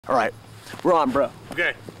All right, we're on, bro.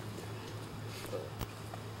 Okay.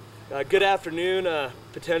 Good afternoon,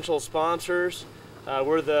 potential sponsors.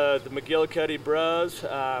 We're the McGillicuddy Bros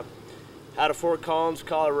out of Fort Collins,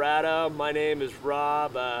 Colorado. My name is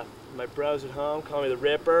Rob. My bros at home call me the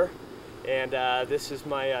Ripper. And this is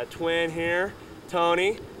my twin here,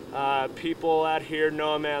 Tony. People out here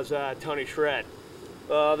know him as Tony Shred.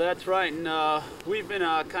 That's right, and we've been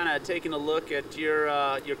kind of taking a look at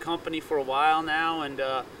your company for a while now, and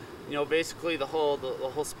you know, basically the whole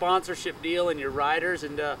sponsorship deal and your riders,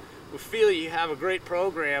 and we feel you have a great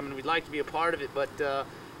program, and we'd like to be a part of it, but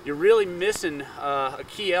you're really missing a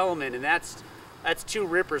key element, and that's two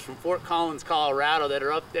rippers from Fort Collins, Colorado, that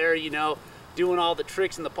are up there, you know, doing all the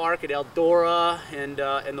tricks in the park at Eldora and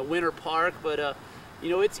the Winter Park, but. You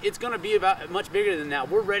know, it's going to be about much bigger than that.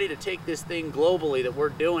 We're ready to take this thing globally that we're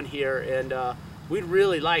doing here, and we'd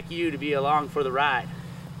really like you to be along for the ride.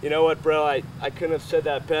 You know what, bro? I couldn't have said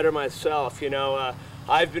that better myself. You know,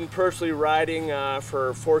 I've been personally riding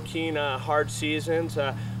for 14 hard seasons.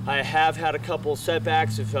 I have had a couple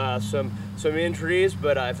setbacks of some injuries,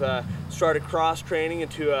 but I've started cross training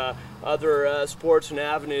into other sports and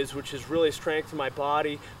avenues, which has really strengthened my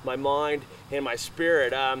body, my mind, and my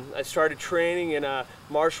spirit. I started training in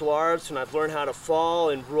martial arts, and I've learned how to fall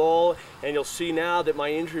and roll, and you'll see now that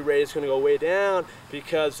my injury rate is going to go way down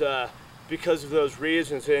because of those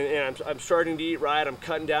reasons. And I'm starting to eat right. I'm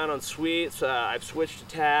cutting down on sweets. I've switched to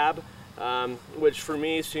Tab, which for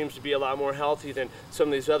me seems to be a lot more healthy than some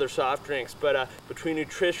of these other soft drinks. But between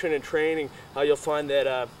nutrition and training, you'll find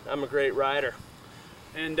that I'm a great rider.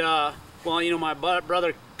 And well, you know, my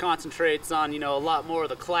brother concentrates on, you know, a lot more of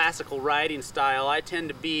the classical riding style. I tend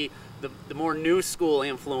to be the more new school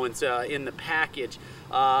influence in the package.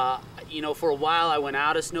 You know, for a while I went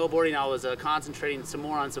out of snowboarding. I was concentrating some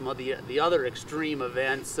more on some of the other extreme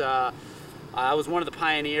events. I was one of the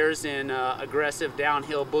pioneers in aggressive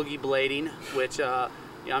downhill boogie blading, which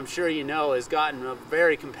I'm sure you know has gotten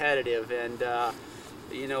very competitive, and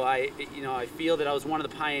you know, I feel that I was one of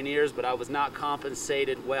the pioneers, but I was not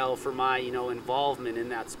compensated well for my, you know, involvement in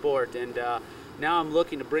that sport. And now I'm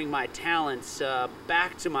looking to bring my talents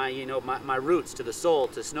back to my, you know, my roots, to the soul,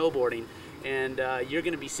 to snowboarding. And you're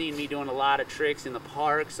going to be seeing me doing a lot of tricks in the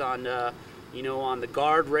parks, on, you know, on the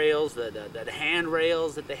guardrails, the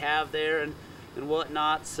handrails that they have there, and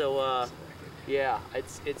whatnot. So yeah,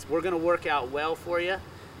 we're going to work out well for you.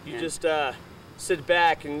 You just sit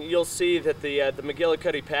back and you'll see that the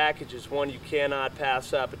McGillicuddy package is one you cannot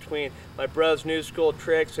pass up. Between my brother's new school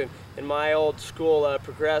tricks and my old school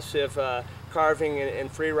progressive carving and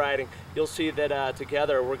free riding, you'll see that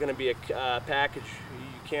together we're going to be a package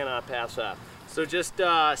you cannot pass up. So just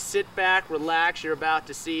sit back, relax. You're about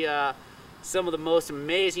to see some of the most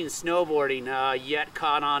amazing snowboarding yet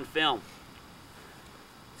caught on film.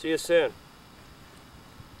 See you soon.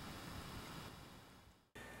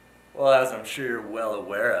 Well, as I'm sure you're well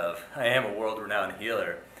aware of, I am a world-renowned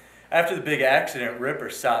healer. After the big accident, Ripper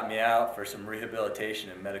sought me out for some rehabilitation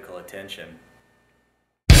and medical attention.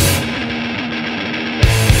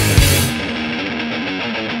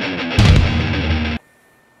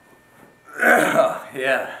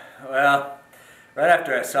 Yeah, well, right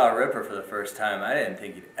after I saw Ripper for the first time, I didn't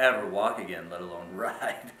think he'd ever walk again, let alone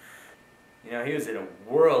ride. You know, he was in a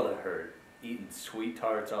world of hurt. Eating sweet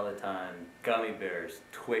tarts all the time, gummy bears,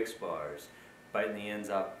 Twix bars, biting the ends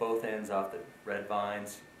off, both ends off the red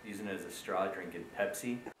vines, using it as a straw, drinking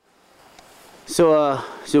Pepsi. So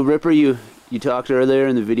Ripper, you talked earlier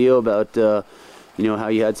in the video about you know, how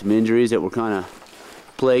you had some injuries that were kind of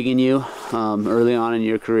plaguing you early on in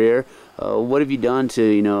your career. What have you done to,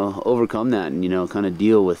 you know, overcome that and, you know, kind of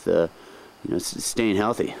deal with you know, staying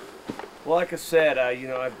healthy? Well, like I said, you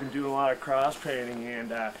know, I've been doing a lot of cross training,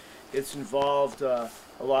 and it's involved a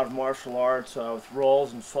lot of martial arts with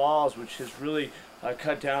rolls and falls, which has really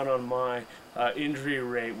cut down on my injury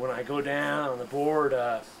rate. When I go down on the board,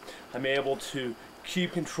 I'm able to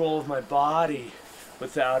keep control of my body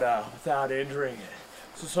without injuring it.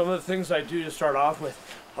 So some of the things I do to start off with,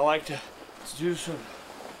 I like to do some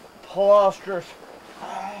postures.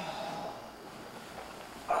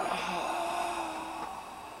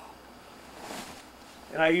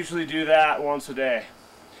 And I usually do that once a day.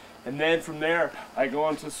 And then from there, I go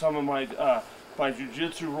into some of my my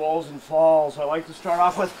jiu-jitsu rolls and falls. I like to start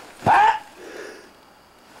off with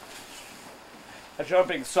a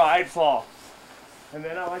jumping side fall. And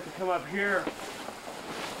then I like to come up here.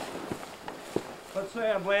 Let's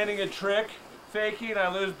say I'm landing a trick, faking,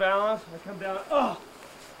 I lose balance, I come down,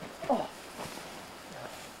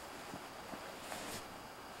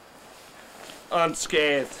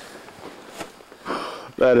 unscathed.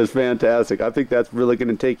 That is fantastic. I think that's really going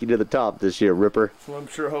to take you to the top this year, Ripper. Well, I'm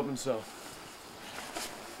sure hoping so.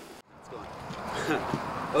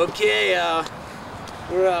 Okay,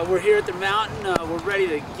 we're here at the mountain. We're ready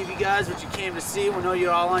to give you guys what you came to see. We know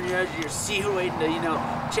you're all on your edge of your seat waiting to, you know,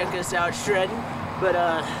 check us out shredding. But,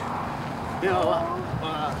 you know,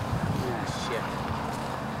 shit.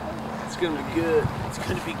 It's gonna be good. It's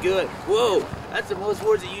gonna be good. Whoa, that's the most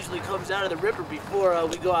words that usually comes out of the Ripper before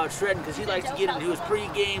we go out shredding, because he likes to get into his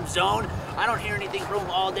pre-game zone. I don't hear anything from him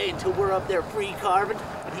all day until we're up there pre-carving,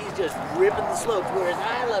 and he's just ripping the slopes, whereas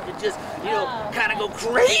I love to just, you know, kind of go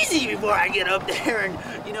crazy before I get up there. And,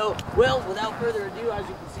 you know, well, without further ado, as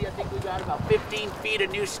you can see, I think we got about 15 feet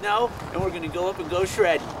of new snow, and we're gonna go up and go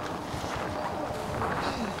shredding.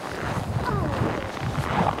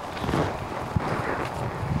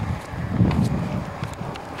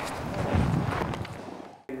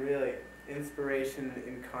 Really, inspiration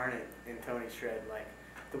incarnate in Tony Shred. Like,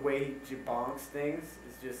 the way he jabonks things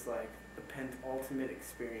is just like the penultimate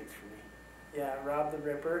experience for me. Yeah, Rob the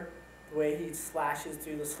Ripper, the way he slashes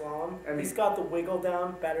through the slalom, I mean, he's got the wiggle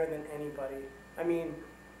down better than anybody. I mean,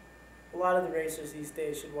 a lot of the racers these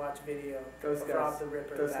days should watch video those of guys, Rob the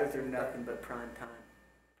Ripper. those guys are nothing but prime time.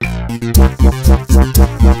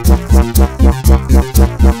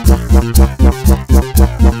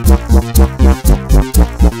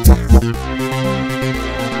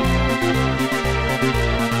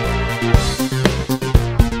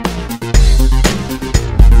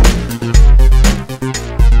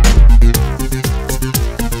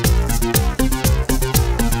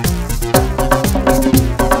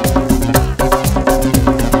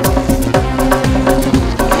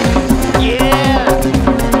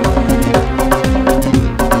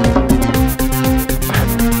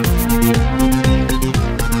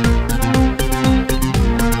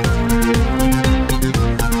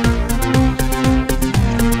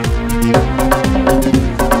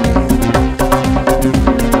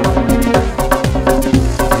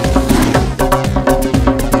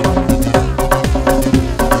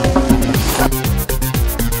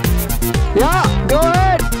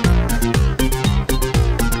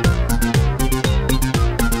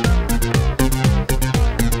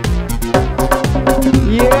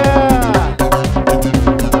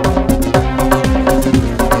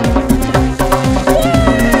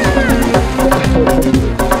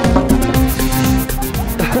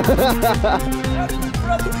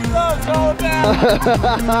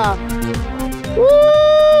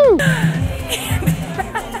 Woo!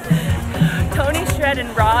 Tony Shred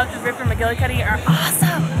and Rob the Ripper McGillicuddy are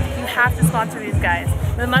awesome. You have to sponsor these guys.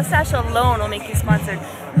 The mustache alone will make you sponsored.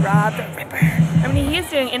 Rob the Ripper. I mean, he's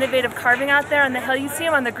doing innovative carving out there on the hill. You see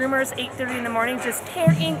him on the groomers 8:30 in the morning just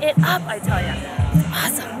tearing it up, I tell you. It's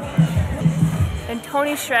awesome. And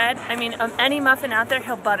Tony Shred, I mean, any muffin out there,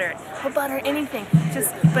 he'll butter it. He'll butter anything.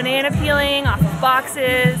 Just banana peeling off of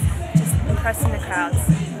boxes, just impressing the crowds.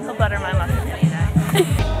 He'll butter my muffin any day.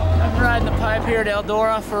 I've been riding the pipe here at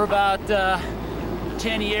Eldora for about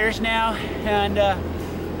 10 years now, and I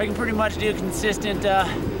can pretty much do consistent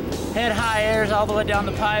head high airs all the way down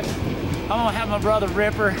the pipe. I'm gonna have my brother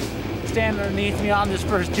Ripper stand underneath me on this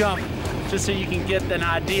first jump, just so you can get an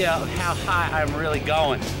idea of how high I'm really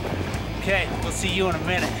going. Okay, we'll see you in a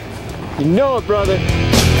minute. You know it, brother.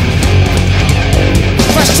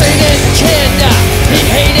 Frustrated kid, he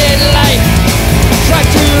hated life. Tried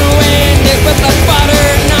to end it with a butter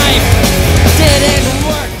knife. Didn't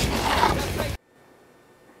work.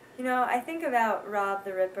 You know, I think about Rob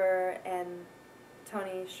the Ripper and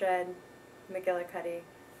Tony Shred McGillicuddy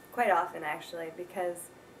quite often, actually,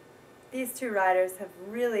 because these two riders have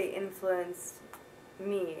really influenced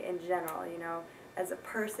me in general, you know, as a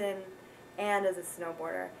person and as a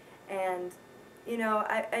snowboarder. And, you know,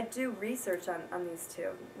 I do research on these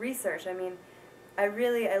two. Research, I mean, I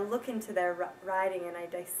look into their riding and I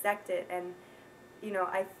dissect it, and, you know,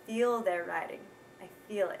 I feel their riding. I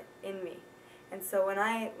feel it in me. And so when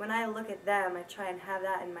I look at them, I try and have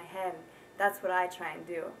that in my head, and that's what I try and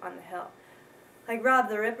do on the hill. Like Rob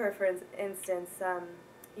the Ripper, for instance,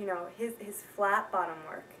 you know, his flat bottom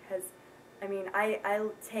work has, I mean, I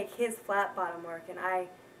take his flat bottom work and I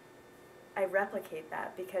replicate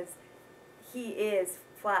that, because he is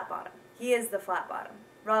flat bottom. He is the flat bottom.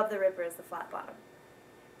 Rob the Ripper is the flat bottom.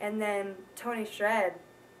 And then Tony Shred,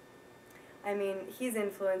 I mean, he's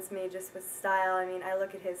influenced me just with style. I mean, I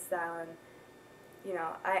look at his style and, you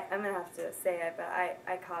know, I'm going to have to say it, but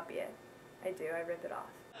I copy it. I do. I rip it off.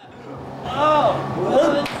 Oh,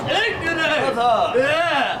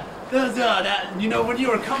 yeah. Those, that, you know, when you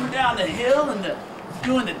were coming down the hill and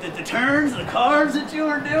doing the turns, the carves that you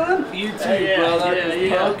were doing? You too, brother.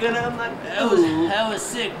 Poking him like that was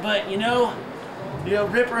sick. But you know,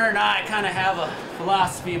 Ripper and I kind of have a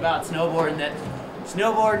philosophy about snowboarding that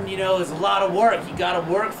snowboarding, you know, is a lot of work. You got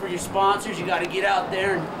to work for your sponsors. You got to get out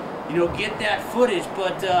there and, you know, get that footage.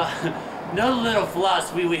 But another little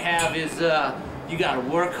philosophy we have is you got to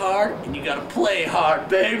work hard and you got to play hard,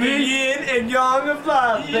 baby. Yin and yang of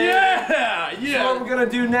love, baby. Yeah. So what we're gonna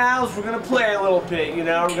do now is we're gonna play a little bit. You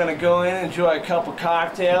know, we're gonna go in, enjoy a couple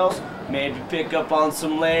cocktails, maybe pick up on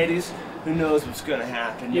some ladies. Who knows what's gonna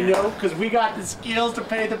happen? You know, because we got the skills to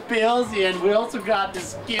pay the bills, and we also got the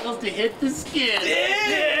skills to hit the skid.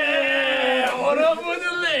 Yeah! What up with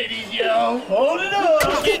the ladies, yo? Hold it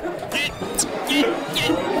up! Get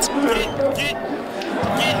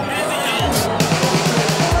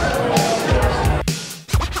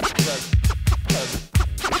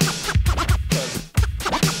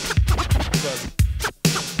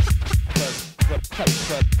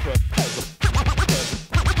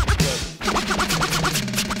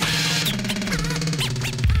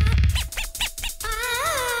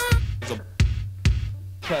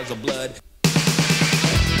of blood.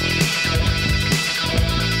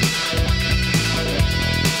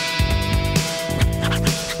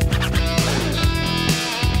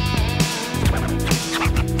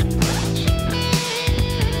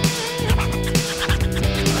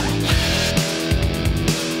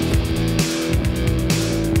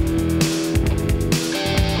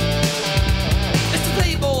 Mr.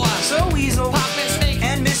 Playboy, so Weasel, Poppin' Snake,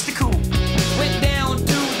 and Mr. Cool went down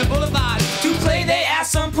to the boulevard to play they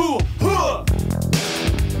ass some pool. Huh.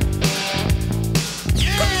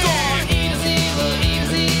 Yeah. Come on, eat a evil,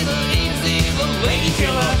 lady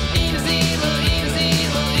killer. Eat a evil,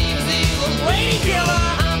 lady killer.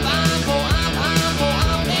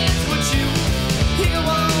 I'm dance with you. He go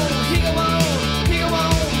on,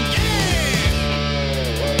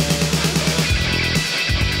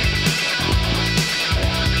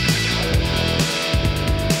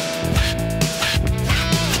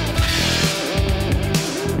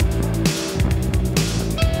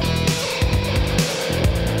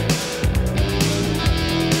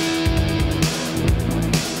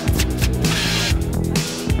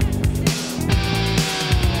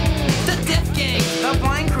 The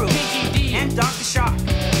Blind Crew, Pinky D, and Dr. Shock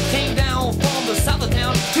came down from the south of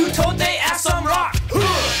town to tote they ass some rock. Come on,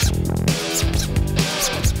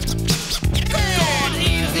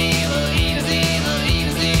 eat a evil,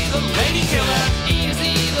 lady killer. Eat a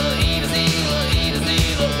evil,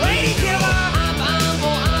 lady killer.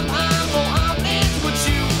 I'm dance with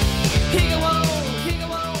you. He go on.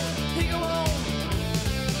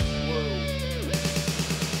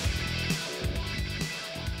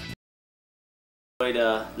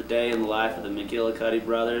 The day in the life of the McGillicuddy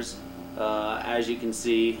brothers. As you can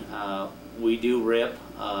see, we do rip.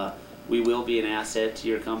 We will be an asset to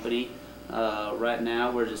your company. Right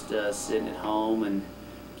now we're just sitting at home and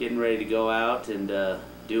getting ready to go out and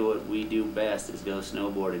do what we do best, is go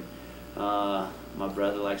snowboarding. My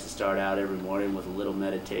brother likes to start out every morning with a little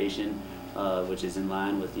meditation, which is in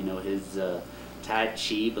line with, you know, his Tai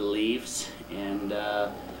Chi beliefs. And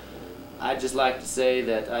I'd just like to say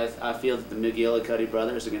that I feel that the McGillicuddy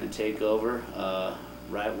brothers are going to take over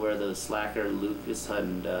right where the slacker Lucas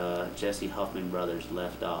and Jesse Huffman brothers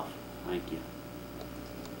left off. Thank you.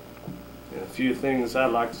 And a few things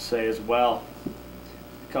I'd like to say as well.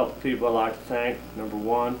 A couple people I'd like to thank. Number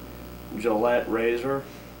one, Gillette Razor,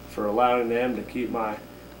 for allowing them to keep my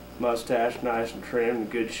mustache nice and trim and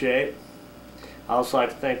good shape. I also like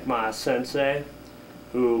to thank my sensei,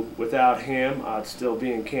 who, without him, I'd still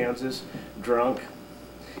be in Kansas, drunk.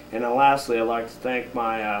 And then lastly, I'd like to thank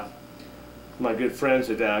my my good friends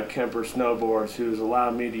at Kemper Snowboards, who's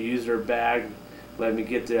allowed me to use their bag, let me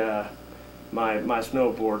get my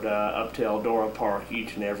snowboard up to Eldora Park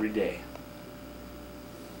each and every day.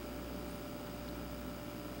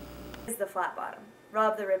 Is the flat bottom.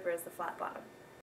 Rob the Ripper is the flat bottom.